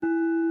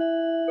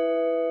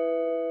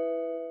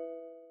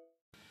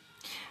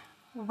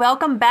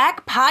Welcome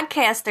back,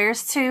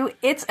 podcasters, to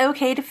It's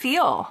Okay to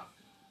Feel.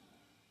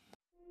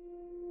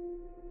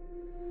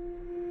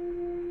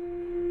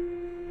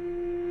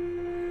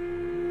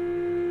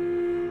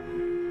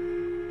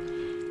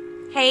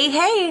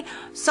 Hey.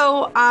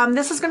 So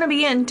this is going to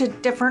be into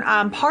different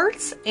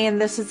parts, and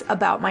this is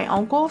about my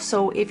uncle.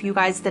 So if you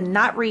guys did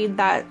not read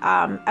that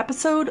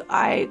episode,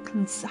 I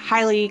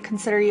highly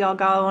consider y'all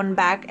going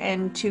back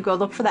and to go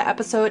look for that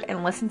episode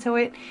and listen to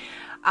it.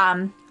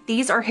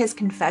 These are his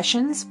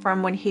confessions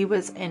from when he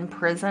was in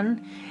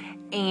prison,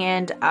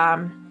 and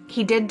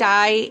he did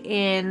die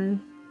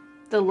in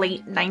the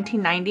late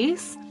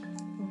 1990s,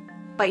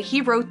 but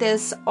he wrote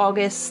this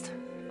August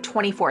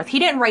 24th. He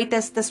didn't write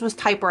this. This was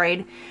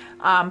typewritten,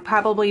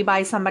 probably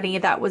by somebody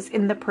that was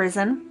in the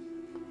prison.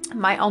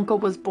 My uncle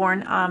was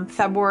born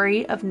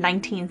February of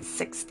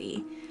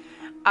 1960.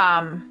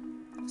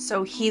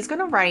 So he's going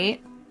to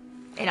write,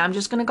 and I'm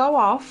just going to go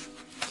off,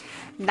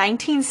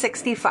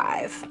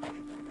 1965.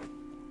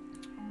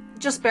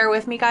 Just bear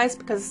with me, guys,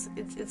 because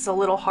it's a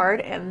little hard,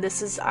 and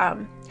this is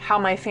how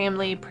my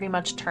family pretty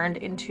much turned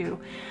into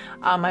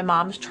my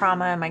mom's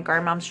trauma and my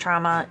grandmom's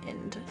trauma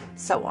and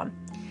so on.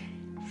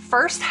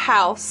 First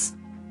house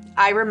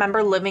I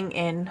remember living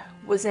in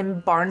was in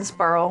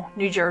Barnesboro,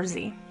 New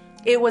Jersey.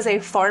 It was a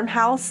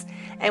farmhouse,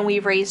 and we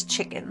raised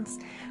chickens.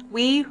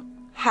 We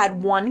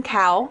had one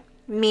cow.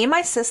 Me and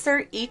my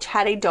sister each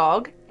had a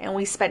dog, and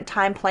we spent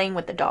time playing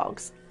with the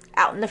dogs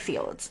out in the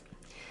fields.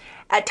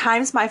 At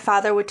times, my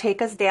father would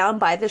take us down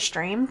by the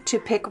stream to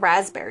pick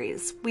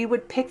raspberries. We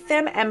would pick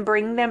them and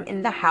bring them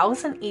in the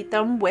house and eat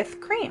them with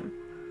cream.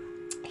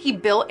 He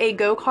built a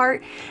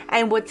go-kart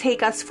and would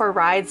take us for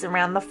rides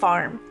around the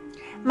farm.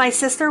 My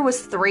sister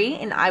was 3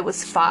 and I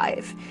was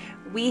 5.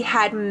 We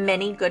had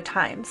many good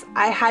times.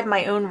 I had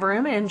my own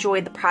room and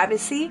enjoyed the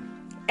privacy,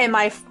 and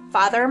my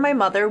father and my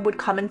mother would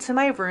come into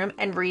my room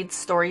and read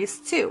stories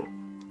to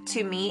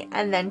me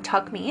and then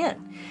tuck me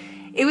in.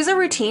 It was a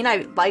routine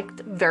I liked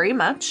very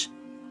much.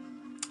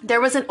 There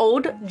was an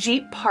old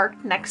Jeep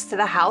parked next to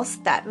the house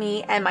that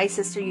me and my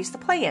sister used to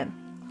play in.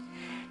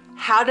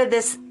 How did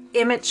this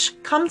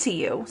image come to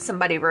you?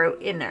 Somebody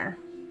wrote in there.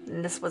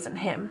 And this wasn't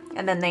him.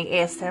 And then they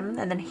asked him,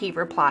 and then he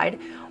replied,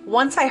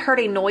 once I heard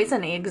a noise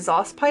in the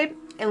exhaust pipe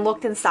and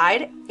looked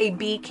inside, a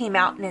bee came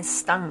out and it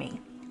stung me.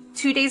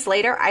 2 days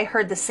later, I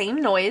heard the same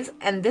noise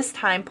and this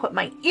time put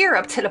my ear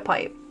up to the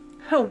pipe.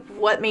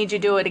 What made you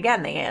do it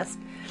again? They asked.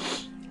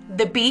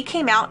 The bee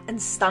came out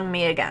and stung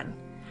me again.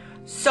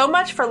 So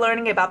much for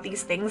learning about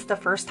these things the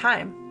first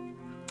time.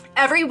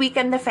 Every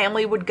weekend, the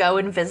family would go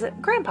and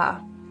visit Grandpa.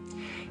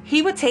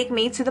 He would take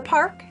me to the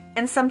park,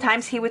 and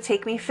sometimes he would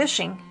take me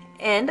fishing,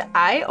 and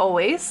I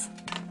always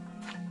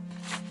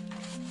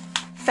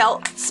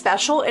felt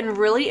special and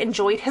really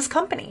enjoyed his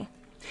company.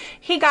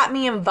 He got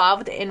me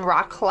involved in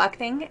rock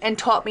collecting and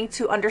taught me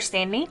to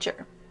understand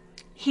nature.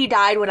 He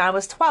died when I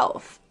was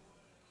 12.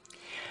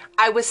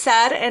 I was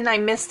sad and I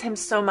missed him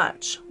so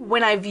much.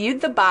 When I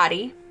viewed the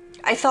body,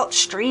 I felt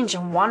strange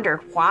and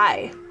wondered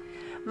why.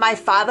 My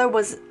father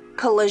was a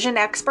collision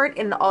expert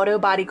in the auto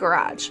body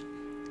garage.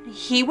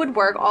 He would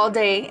work all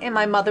day and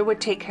my mother would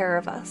take care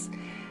of us.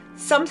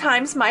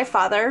 Sometimes my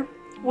father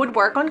would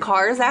work on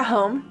cars at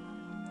home,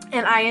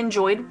 and I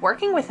enjoyed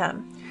working with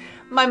him.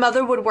 My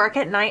mother would work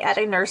at night at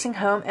a nursing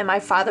home, and my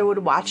father would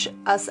watch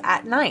us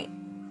at night.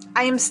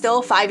 I am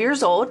still 5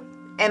 years old,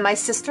 and my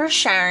sister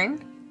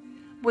Sharon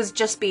was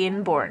just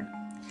being born.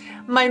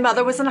 My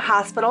mother was in a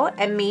hospital,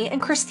 and me and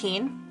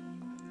Christine,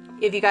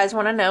 if you guys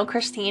want to know,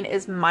 Christine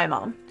is my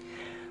mom,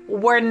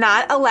 were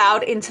not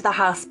allowed into the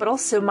hospital,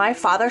 so my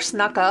father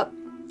snuck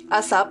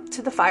us up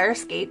to the fire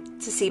escape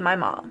to see my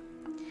mom.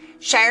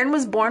 Sharon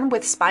was born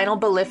with spinal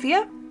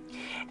bifida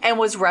and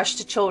was rushed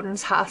to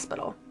Children's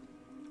Hospital.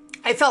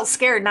 I felt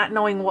scared not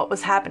knowing what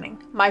was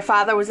happening. My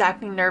father was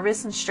acting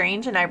nervous and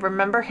strange, and I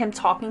remember him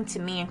talking to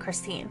me and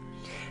Christine,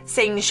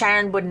 saying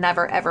Sharon would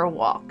never ever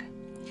walk.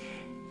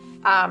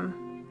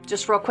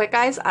 Just real quick,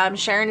 guys,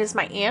 Sharon is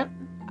my aunt.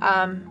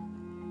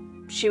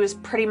 She was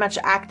pretty much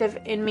active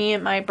in me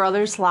and my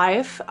brother's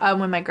life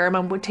when my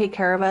grandma would take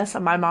care of us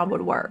and my mom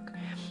would work.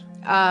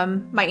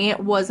 My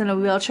aunt was in a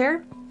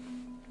wheelchair.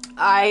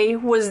 I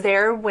was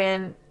there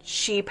when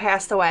she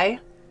passed away,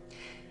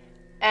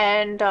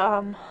 and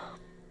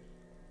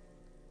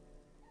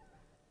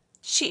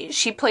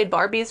she played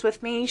Barbies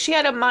with me. She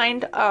had a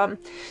mind,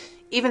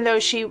 even though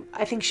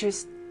I think she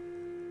was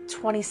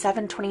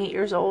 27, 28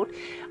 years old,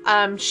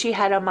 she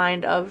had a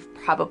mind of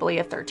probably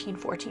a 13,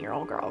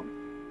 14-year-old girl.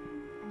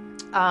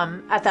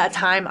 At that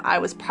time, I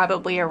was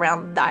probably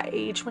around that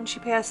age when she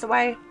passed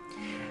away.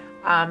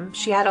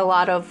 She had a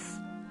lot of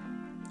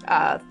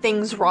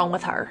things wrong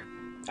with her.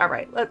 All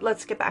right,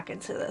 let's get back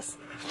into this.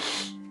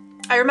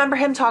 I remember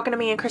him talking to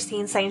me and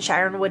Christine saying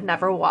Sharon would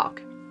never walk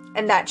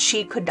and that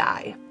she could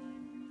die.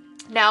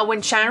 Now,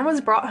 when Sharon was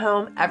brought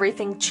home,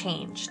 everything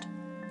changed.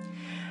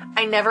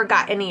 I never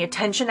got any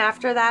attention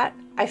after that.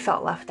 I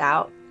felt left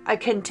out. I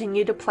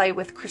continued to play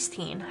with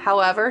Christine.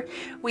 However,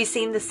 we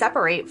seemed to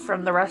separate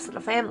from the rest of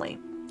the family.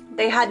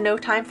 They had no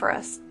time for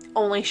us,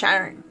 only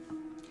Sharon.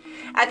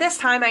 At this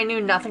time, I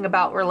knew nothing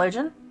about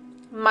religion.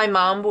 My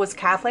mom was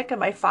Catholic and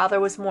my father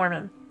was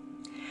Mormon.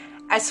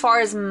 As far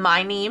as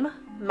my name,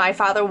 my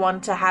father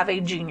wanted to have a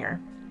junior.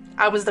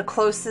 I was the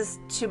closest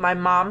to my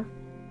mom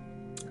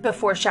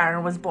before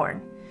Sharon was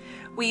born.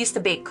 We used to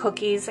bake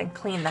cookies and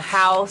clean the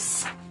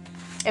house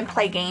and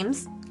play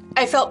games.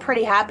 I felt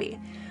pretty happy.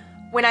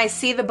 When I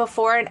see the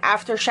before and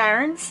after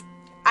Sharon's,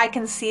 I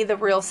can see the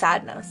real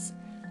sadness.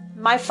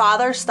 My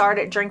father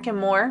started drinking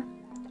more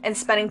and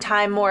spending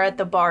time more at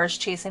the bars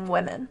chasing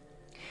women.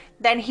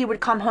 Then he would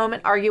come home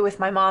and argue with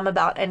my mom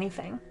about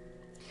anything.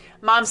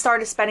 Mom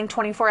started spending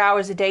 24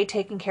 hours a day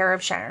taking care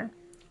of Sharon.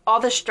 All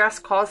the stress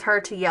caused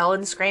her to yell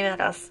and scream at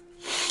us.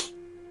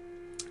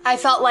 I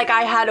felt like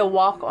I had to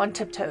walk on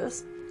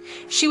tiptoes.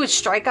 She would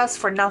strike us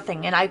for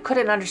nothing, and I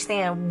couldn't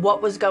understand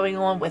what was going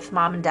on with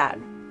Mom and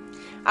Dad.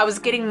 I was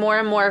getting more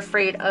and more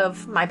afraid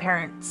of my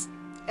parents,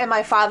 and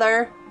my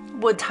father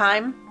would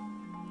time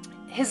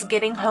his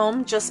getting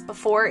home just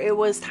before it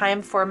was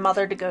time for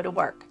Mother to go to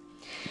work.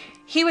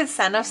 He would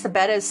send us to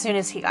bed as soon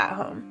as he got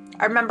home.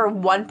 I remember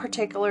one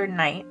particular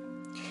night.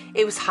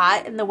 It was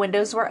hot and the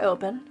windows were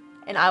open,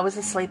 and I was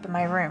asleep in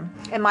my room,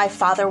 and my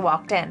father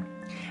walked in.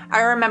 I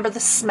remember the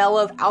smell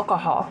of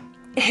alcohol.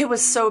 It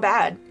was so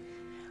bad.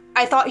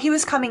 I thought he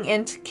was coming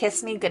in to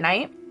kiss me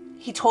goodnight.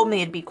 He told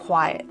me to be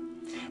quiet.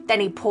 Then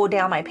he pulled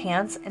down my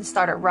pants and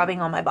started rubbing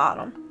on my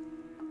bottom.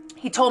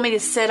 He told me to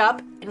sit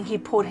up, and he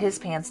pulled his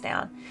pants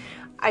down.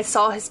 I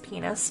saw his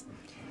penis,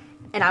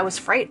 and I was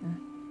frightened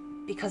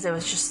because it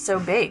was just so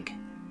big.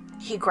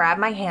 He grabbed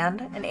my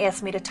hand and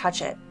asked me to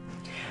touch it.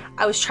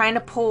 I was trying to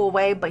pull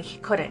away, but he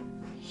couldn't.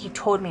 He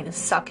told me to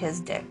suck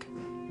his dick.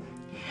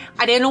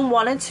 I didn't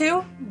want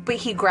to, but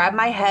he grabbed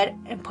my head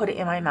and put it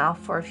in my mouth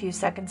for a few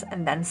seconds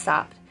and then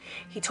stopped.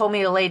 He told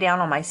me to lay down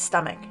on my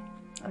stomach.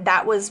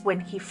 That was when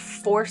he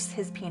forced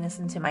his penis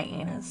into my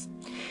anus.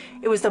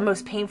 It was the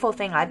most painful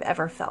thing I've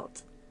ever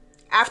felt.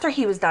 After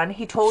he was done,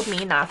 he told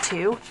me not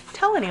to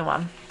tell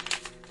anyone.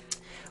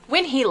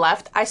 When he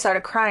left, I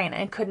started crying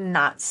and could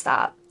not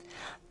stop.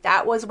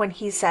 That was when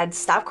he said,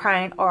 "Stop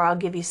crying or I'll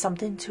give you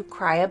something to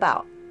cry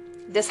about."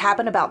 This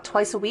happened about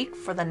twice a week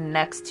for the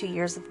next 2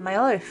 years of my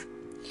life.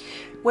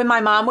 When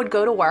my mom would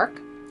go to work,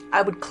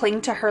 I would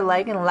cling to her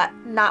leg and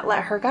not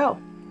let her go.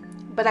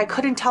 But I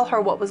couldn't tell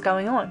her what was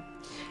going on.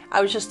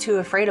 I was just too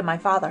afraid of my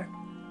father.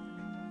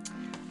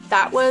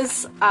 That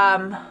was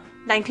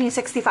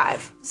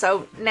 1965.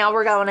 So now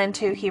we're going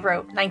into, he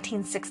wrote,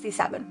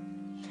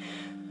 1967.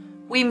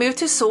 We moved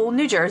to Sewell,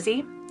 New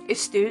Jersey, a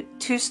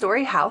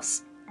two-story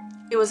house.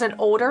 It was an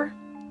older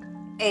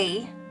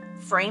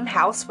frame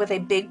house with a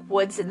big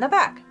woods in the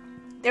back.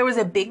 There was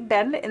a big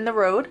bend in the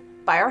road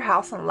by our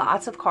house and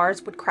lots of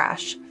cars would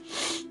crash.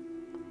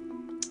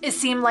 It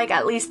seemed like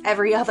at least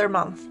every other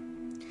month.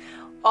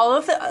 All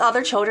of the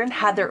other children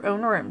had their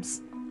own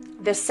rooms.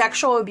 The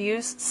sexual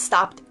abuse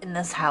stopped in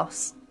this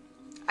house.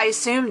 I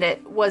assumed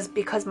it was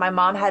because my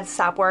mom had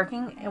stopped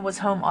working and was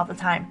home all the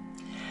time.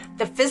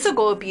 The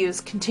physical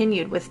abuse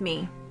continued with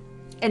me,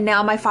 and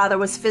now my father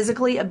was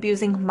physically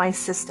abusing my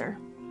sister.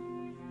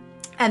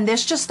 And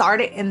this just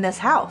started in this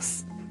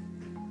house.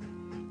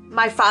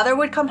 My father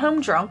would come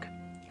home drunk,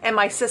 and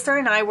my sister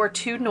and I were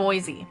too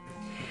noisy.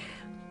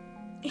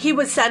 He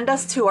would send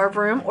us to our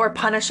room or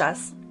punish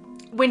us.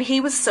 When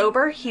he was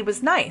sober, he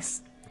was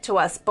nice to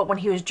us, but when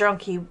he was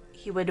drunk,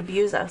 he would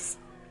abuse us.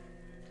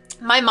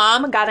 My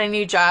mom got a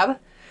new job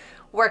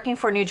working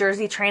for New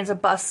Jersey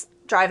Transit Bus,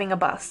 driving a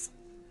bus.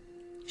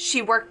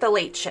 She worked the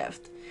late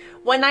shift.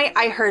 One night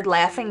I heard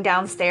laughing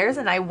downstairs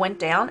and I went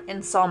down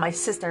and saw my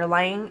sister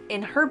lying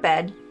in her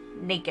bed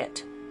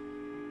naked.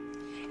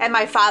 And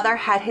my father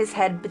had his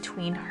head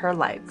between her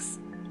legs.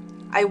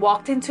 I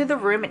walked into the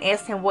room and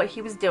asked him what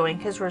he was doing.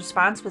 His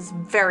response was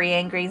very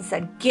angry and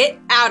said, "Get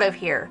out of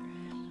here."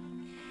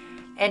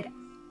 And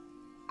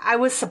I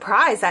was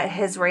surprised at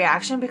his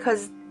reaction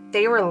because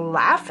they were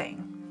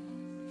laughing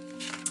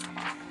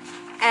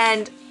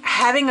and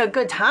having a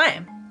good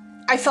time.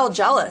 I felt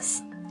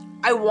jealous.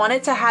 I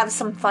wanted to have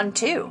some fun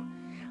too.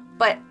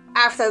 But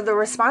after the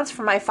response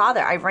from my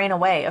father, I ran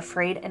away,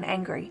 afraid and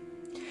angry.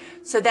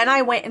 So then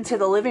I went into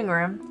the living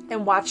room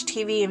and watched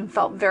TV and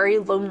felt very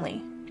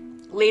lonely.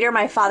 Later,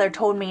 my father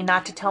told me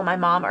not to tell my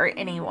mom or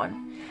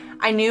anyone.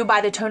 I knew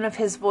by the tone of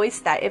his voice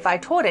that if I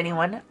told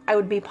anyone, I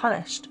would be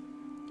punished.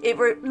 It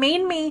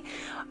reminded me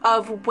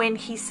of when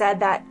he said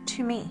that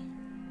to me.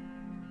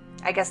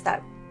 I guess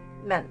that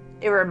meant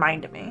it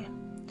reminded me.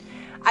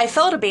 I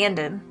felt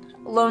abandoned,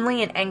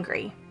 lonely, and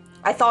angry.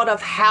 I thought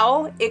of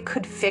how it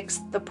could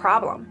fix the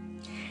problem.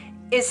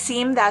 It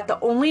seemed that the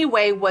only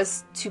way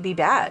was to be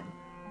bad.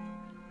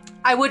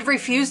 I would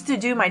refuse to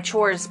do my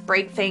chores,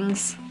 break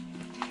things,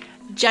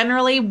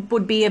 generally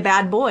would be a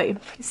bad boy.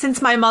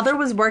 Since my mother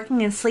was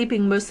working and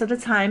sleeping most of the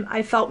time,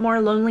 I felt more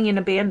lonely and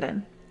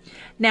abandoned.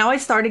 Now I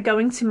started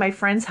going to my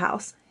friend's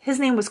house. His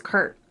name was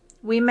Kurt.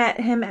 We met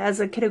him as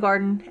a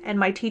kindergarten, and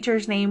my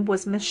teacher's name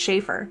was Miss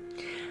Schaefer.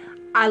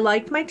 I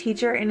liked my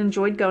teacher and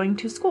enjoyed going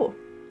to school.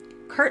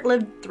 Kurt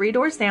lived 3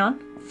 doors down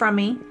from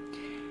me,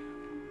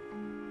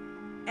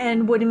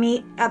 and would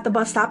meet at the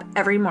bus stop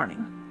every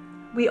morning.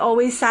 We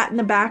always sat in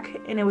the back,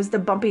 and it was the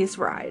bumpiest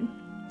ride.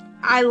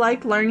 I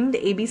liked learning the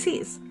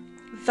ABCs.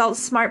 Felt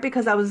smart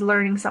because I was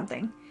learning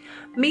something.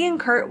 Me and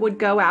Kurt would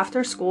go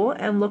after school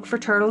and look for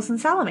turtles and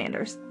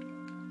salamanders.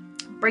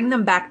 Bring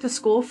them back to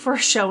school for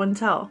show and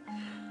tell.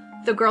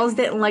 The girls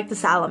didn't like the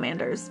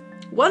salamanders.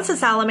 Once a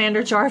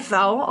salamander jar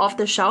fell off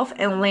the shelf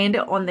and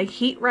landed on the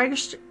heat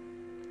register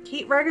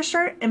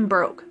and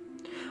broke.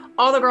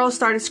 All the girls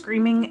started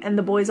screaming and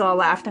the boys all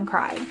laughed and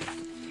cried.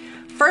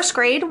 First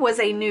grade was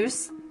a new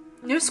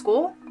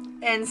school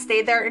and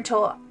stayed there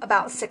until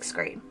about 6th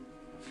grade.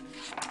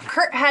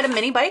 Kurt had a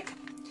mini bike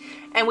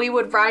and we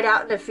would ride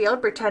out in the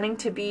field pretending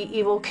to be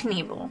Evel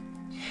Knievel.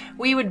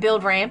 We would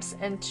build ramps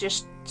and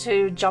just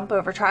to jump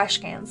over trash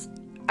cans.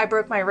 I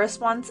broke my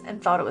wrist once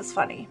and thought it was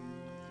funny.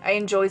 I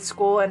enjoyed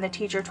school and the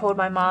teacher told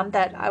my mom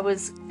that I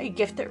was a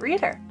gifted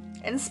reader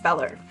and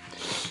speller.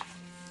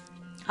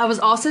 I was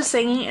also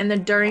singing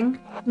during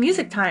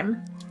music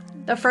time.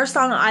 The first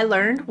song I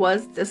learned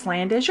was This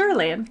Land Is Your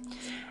Land,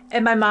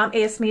 and my mom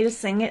asked me to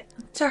sing it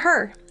to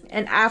her.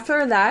 And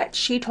after that,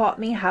 she taught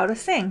me how to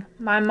sing.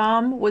 My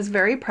mom was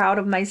very proud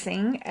of my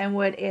singing and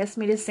would ask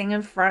me to sing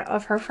in front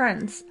of her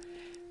friends.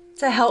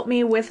 To help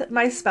me with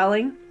my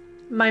spelling,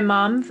 my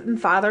mom and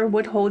father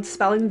would hold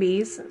spelling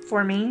bees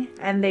for me,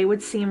 and they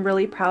would seem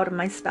really proud of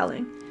my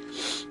spelling.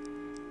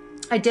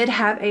 I did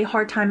have a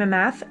hard time in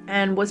math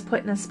and was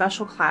put in a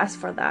special class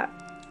for that.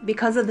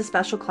 Because of the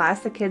special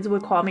class, the kids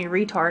would call me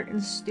retard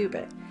and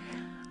stupid.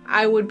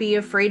 I would be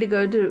afraid to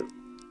go to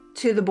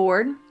the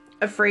board,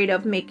 afraid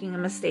of making a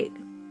mistake.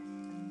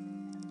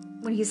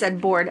 When he said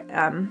board,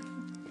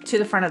 to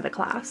the front of the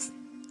class.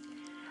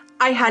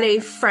 I had a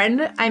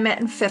friend I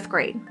met in 5th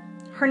grade.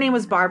 Her name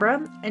was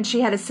Barbara, and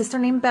she had a sister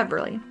named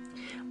Beverly.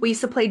 We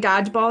used to play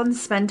dodgeball and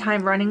spend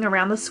time running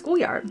around the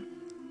schoolyard.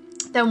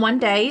 Then one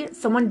day,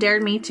 someone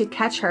dared me to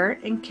catch her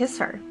and kiss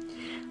her.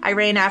 I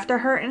ran after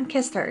her and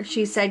kissed her.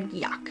 She said,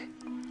 yuck.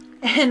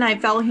 And I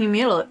felt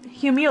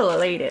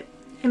humiliated.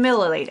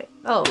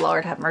 Oh,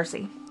 Lord have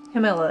mercy.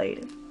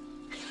 Humiliated.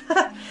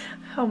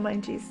 Oh my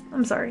jeez.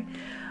 I'm sorry.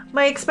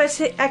 My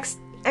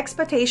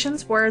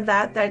expectations were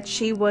that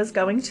she was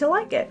going to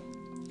like it.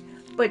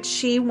 But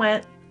she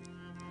went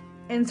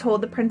and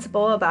told the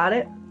principal about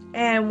it.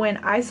 And when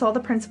I saw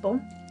the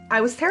principal, I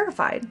was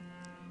terrified.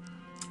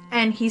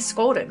 And he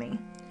scolded me.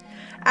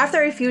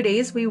 After a few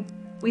days, we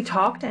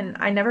talked and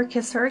I never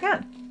kissed her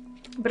again.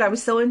 But I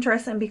was still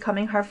interested in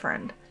becoming her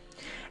friend.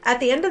 At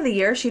the end of the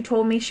year, she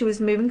told me she was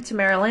moving to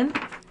Maryland,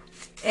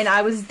 and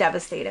I was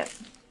devastated.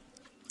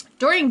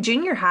 During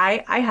junior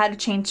high, I had to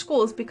change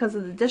schools because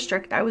of the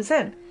district I was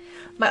in.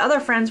 My other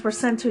friends were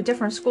sent to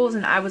different schools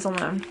and I was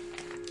alone.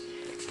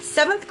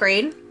 7th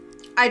grade,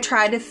 I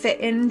tried to fit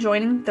in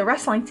joining the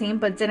wrestling team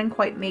but didn't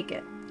quite make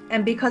it.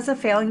 And because of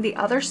failing, the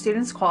other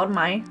students called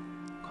me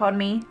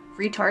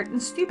retard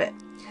and stupid.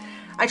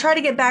 I tried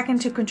to get back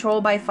into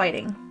control by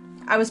fighting.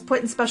 I was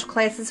put in special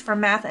classes for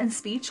math and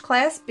speech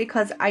class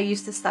because I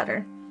used to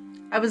stutter.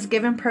 I was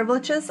given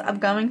privileges of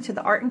going to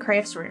the art and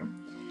crafts room.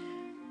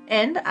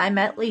 And I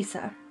met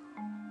Lisa.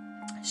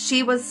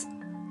 She was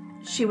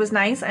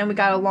nice and we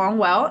got along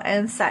well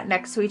and sat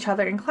next to each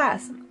other in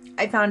class.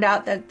 I found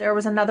out that there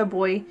was another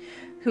boy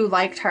who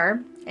liked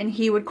her, and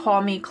he would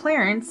call me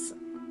Clarence,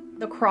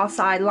 the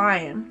cross-eyed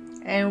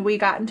lion. And we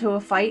got into a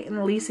fight,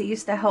 and Lisa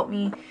used to help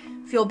me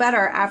feel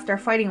better after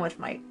fighting with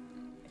Mike.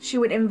 She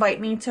would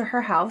invite me to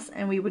her house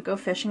and we would go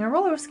fishing and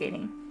roller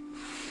skating.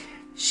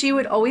 She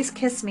would always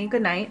kiss me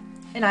goodnight,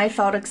 and I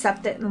felt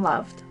accepted and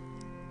loved.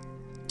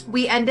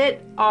 We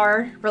ended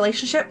our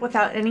relationship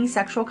without any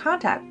sexual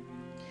contact,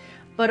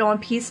 but on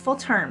peaceful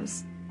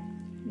terms.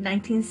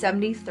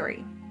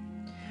 1973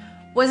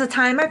 was the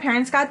time my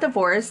parents got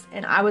divorced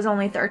and I was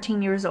only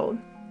 13 years old.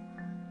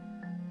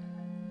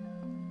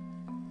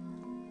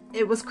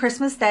 It was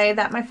Christmas Day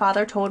that my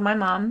father told my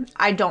mom,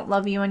 I don't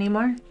love you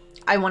anymore.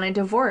 I want a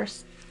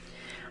divorce.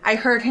 I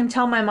heard him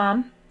tell my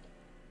mom,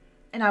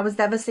 and I was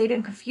devastated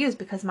and confused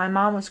because my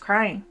mom was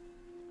crying.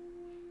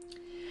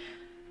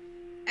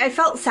 I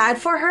felt sad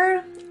for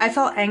her. I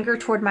felt anger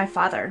toward my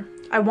father.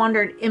 I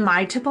wondered, am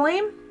I to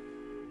blame?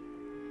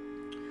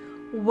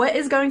 What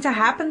is going to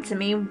happen to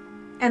me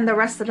and the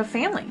rest of the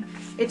family?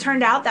 It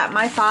turned out that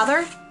my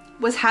father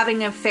was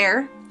having an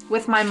affair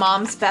with my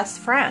mom's best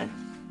friend.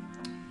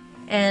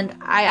 And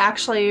I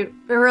actually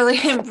really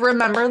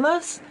remember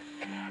this.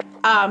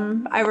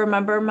 I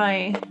remember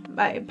my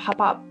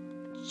pop-up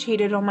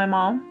cheated on my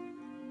mom,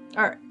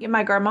 or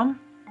my grandma.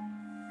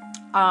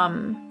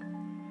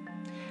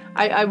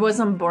 I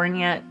wasn't born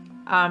yet.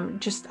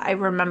 I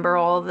remember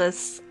all of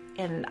this,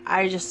 and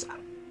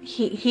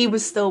he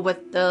was still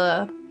with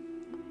the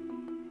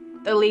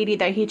lady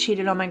that he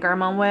cheated on my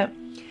grandma with,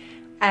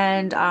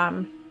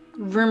 and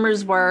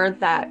rumors were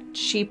that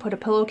she put a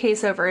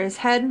pillowcase over his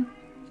head,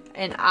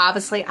 and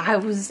obviously I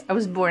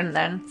was born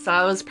then, so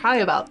I was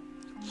probably about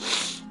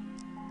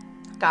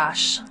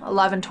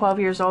 11, 12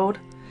 years old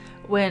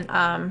when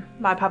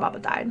my papa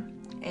died.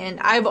 And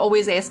I've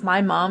always asked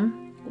my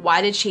mom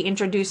Why did she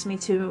introduce me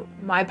to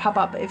my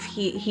pop-up if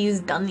he's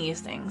done these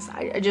things?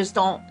 I just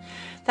don't,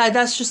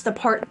 that's just the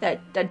part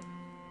that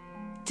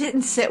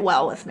didn't sit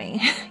well with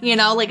me. You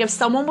know, like if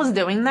someone was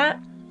doing that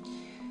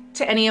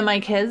to any of my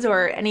kids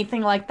or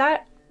anything like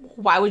that,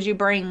 why would you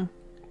bring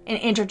and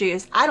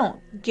introduce? I don't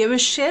give a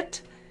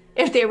shit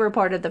if they were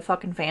part of the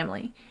fucking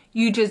family.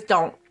 You just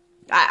don't.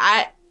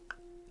 I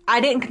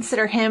didn't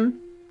consider him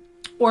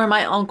or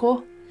my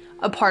uncle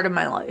a part of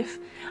my life.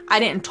 I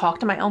didn't talk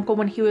to my uncle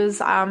when he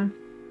was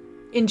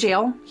in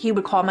jail. He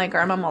would call my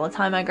grandma all the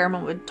time. My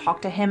grandma would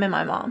talk to him and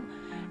my mom.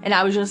 And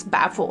I was just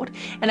baffled.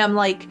 And I'm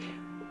like,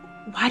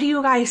 why do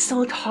you guys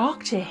still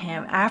talk to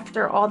him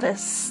after all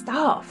this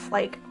stuff?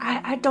 Like,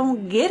 I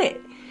don't get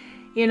it.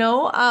 You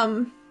know?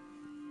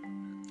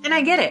 And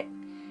I get it.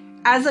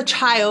 As a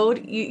child,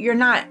 you're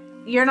not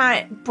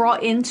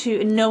brought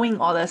into knowing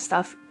all this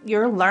stuff.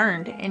 You're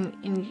learned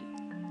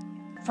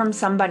from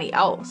somebody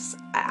else.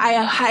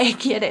 I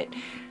get it.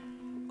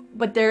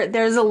 But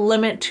there's a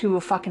limit to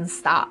a fucking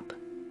stop.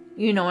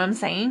 You know what I'm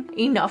saying?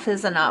 Enough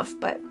is enough.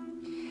 But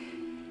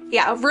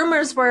yeah,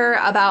 rumors were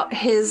about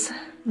his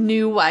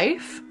new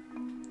wife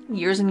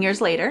years and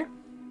years later.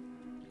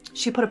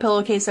 She put a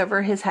pillowcase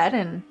over his head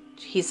and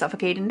he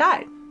suffocated and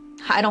died.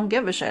 I don't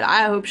give a shit.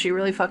 I hope she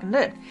really fucking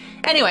did.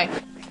 Anyway,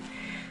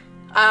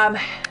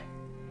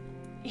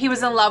 he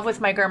was in love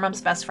with my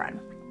grandma's best friend.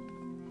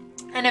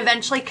 And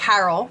eventually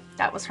Carol,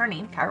 that was her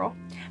name, Carol,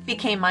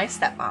 became my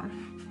stepmom.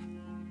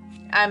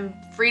 I'm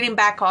reading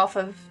back off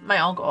of my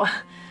uncle.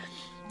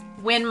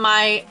 When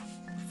my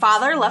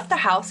father left the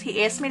house,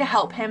 he asked me to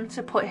help him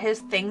to put his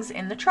things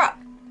in the truck.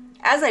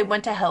 As I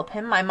went to help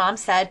him, my mom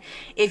said,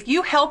 if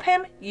you help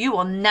him, you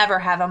will never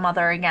have a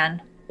mother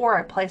again or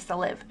a place to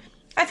live.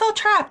 I felt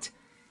trapped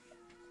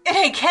in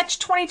a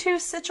catch-22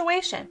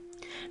 situation.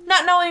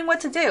 Not knowing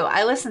what to do,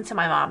 I listened to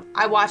my mom.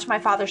 I watched my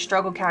father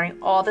struggle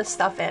carrying all this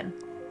stuff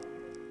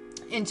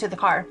into the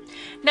car.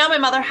 Now my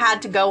mother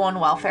had to go on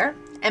welfare,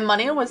 and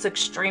money was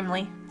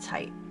extremely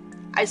tight.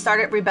 I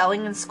started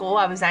rebelling in school.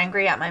 I was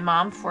angry at my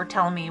mom for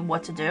telling me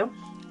what to do.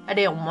 I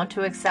didn't want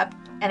to accept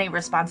any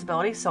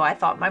responsibility, so I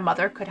thought my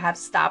mother could have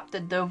stopped the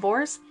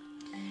divorce.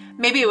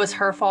 Maybe it was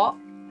her fault.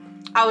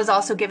 I was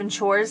also given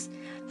chores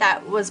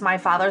that was my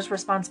father's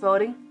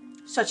responsibility,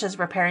 such as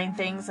repairing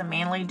things and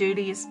manly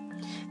duties.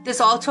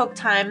 This all took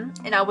time,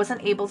 and I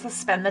wasn't able to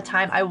spend the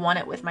time I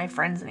wanted with my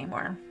friends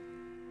anymore.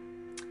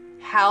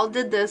 How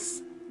did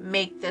this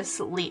make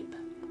this leap?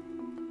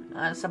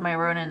 Somebody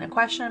wrote in a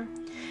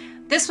question.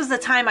 This was the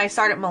time I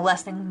started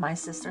molesting my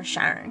sister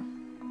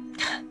Sharon.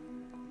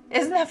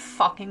 Isn't that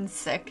fucking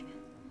sick?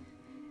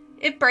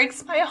 It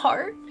breaks my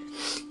heart.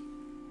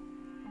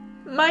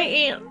 My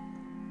aunt,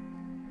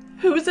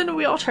 who was in a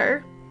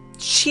wheelchair,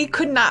 she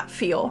could not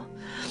feel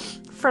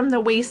from the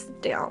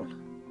waist down.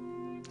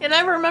 And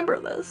I remember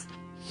this.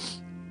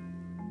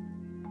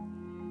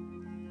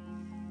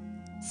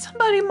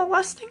 Somebody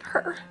molesting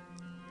her.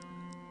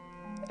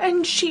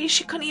 And she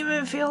couldn't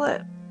even feel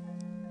it.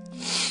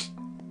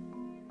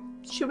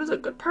 She was a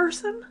good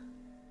person.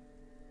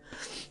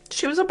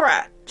 She was a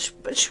brat,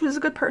 but she was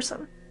a good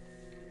person.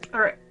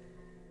 Alright.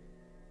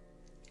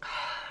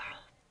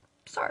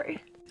 Sorry.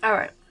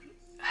 Alright.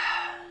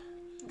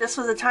 This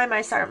was the time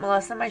I started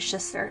molesting my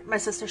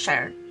sister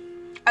Sharon.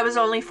 I was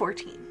only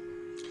 14.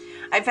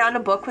 I found a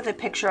book with a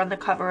picture on the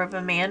cover of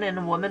a man and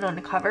a woman on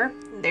the cover.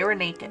 They were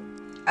naked.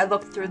 I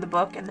looked through the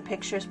book and the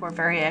pictures were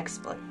very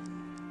explicit.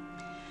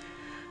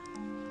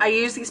 I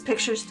used these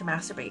pictures to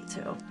masturbate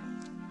too.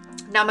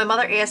 Now my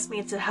mother asked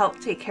me to help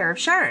take care of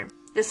Sharon.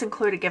 This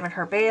included giving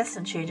her baths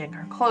and changing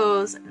her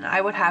clothes, and I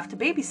would have to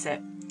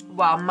babysit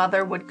while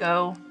mother would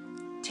go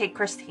take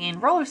Christine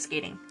roller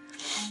skating.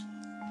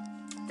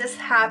 This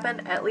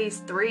happened at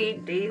least 3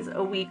 days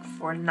a week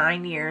for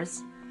 9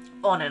 years,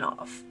 on and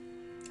off.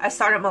 I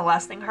started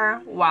molesting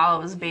her while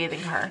I was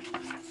bathing her.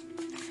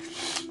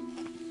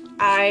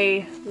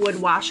 I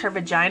would wash her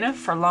vagina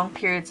for long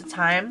periods of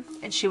time,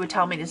 and she would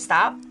tell me to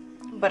stop,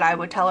 but I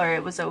would tell her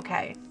it was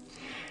okay.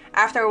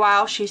 After a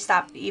while, she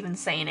stopped even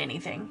saying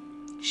anything.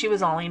 She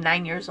was only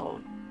 9 years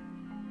old.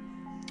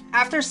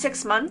 After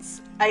 6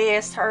 months, I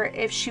asked her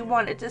if she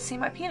wanted to see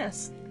my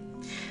penis.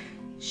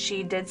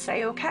 She did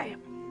say okay.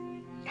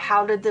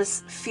 How did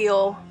this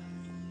feel?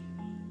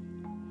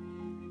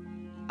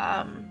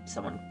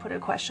 Someone put a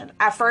question.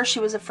 At first, she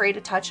was afraid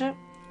to touch it,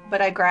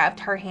 but I grabbed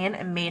her hand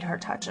and made her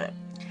touch it.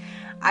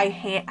 I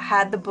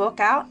had the book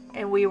out,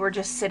 and we were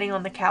just sitting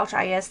on the couch.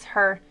 I asked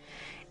her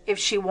if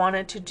she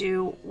wanted to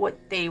do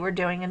what they were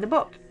doing in the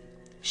book.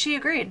 She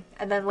agreed,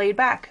 and then laid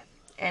back,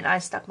 and I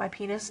stuck my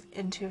penis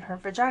into her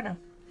vagina.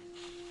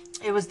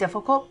 It was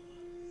difficult,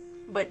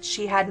 but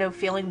she had no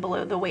feeling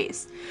below the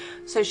waist,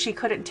 so she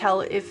couldn't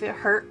tell if it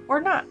hurt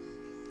or not.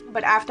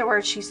 But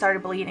afterwards, she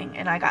started bleeding,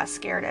 and I got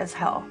scared as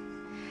hell.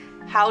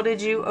 How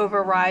did you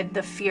override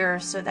the fear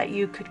so that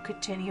you could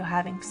continue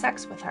having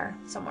sex with her?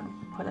 Someone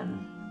put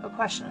in a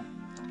question.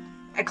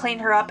 I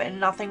cleaned her up, and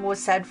nothing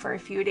was said for a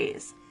few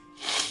days.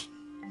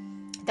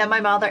 Then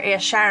my mother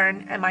asked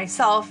Sharon and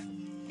myself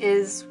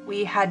if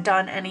we had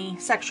done any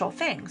sexual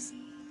things.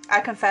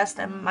 I confessed,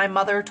 and my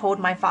mother told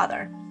my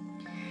father.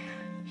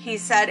 He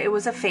said it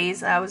was a phase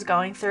that I was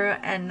going through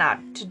and not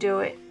to do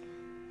it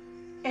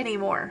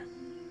anymore.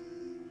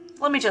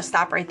 Let me just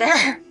stop right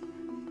there.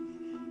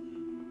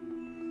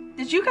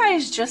 Did you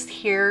guys just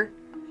hear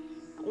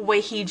what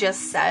he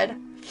just said?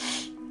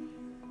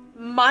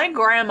 My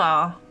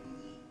grandma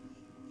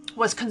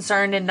was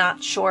concerned and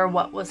not sure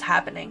what was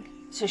happening.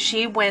 So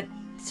she went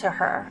to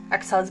her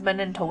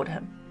ex-husband and told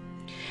him.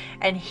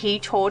 And he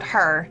told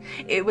her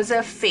it was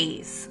a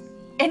phase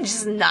and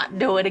just not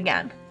do it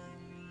again.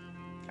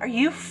 Are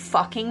you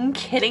fucking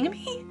kidding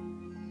me?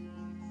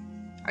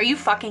 Are you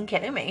fucking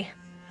kidding me?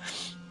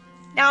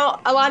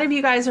 Now, a lot of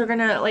you guys are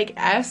gonna like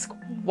ask,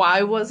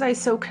 why was I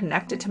so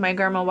connected to my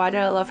grandma? Why did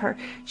I love her?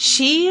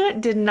 She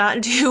did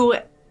not do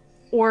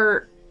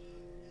or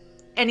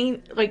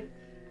any, like,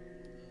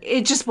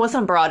 it just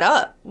wasn't brought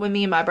up when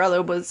me and my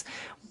brother was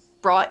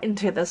brought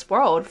into this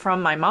world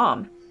from my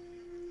mom.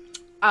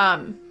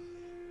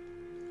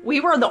 We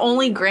were the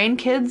only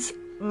grandkids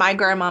my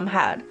grandmom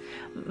had.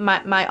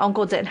 My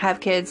uncle didn't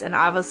have kids, and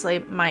obviously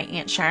my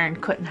Aunt Sharon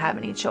couldn't have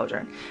any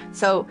children.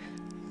 So,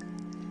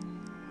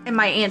 and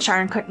my Aunt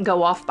Sharon couldn't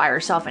go off by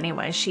herself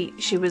anyway.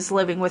 She was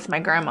living with my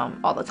grandmom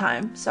all the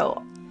time.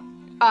 So,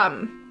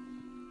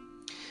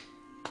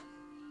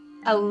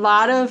 a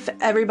lot of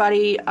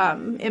everybody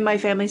in my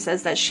family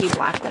says that she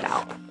blacked it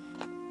out.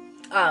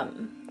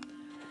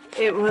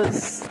 It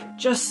was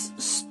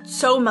just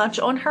so much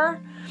on her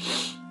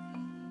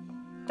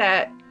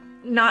that,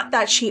 not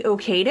that she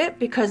okayed it,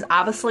 because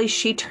obviously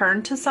she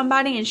turned to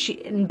somebody,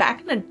 and back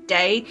in the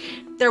day,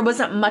 there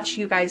wasn't much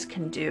you guys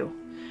can do.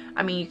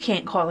 I mean, you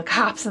can't call the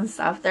cops and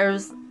stuff.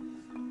 There's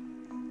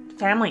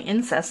family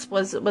incest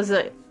was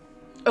a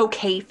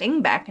okay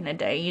thing back in the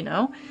day, you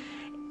know?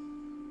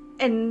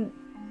 And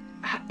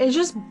it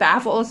just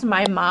baffles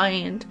my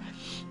mind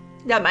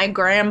that my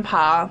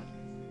grandpa,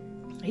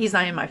 he's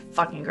not even my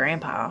fucking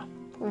grandpa,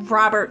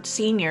 Robert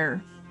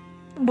Sr.,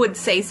 would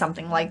say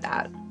something like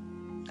that.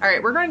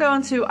 Alright, we're going to go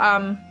into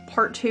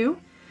part 2.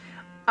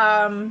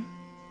 Alright.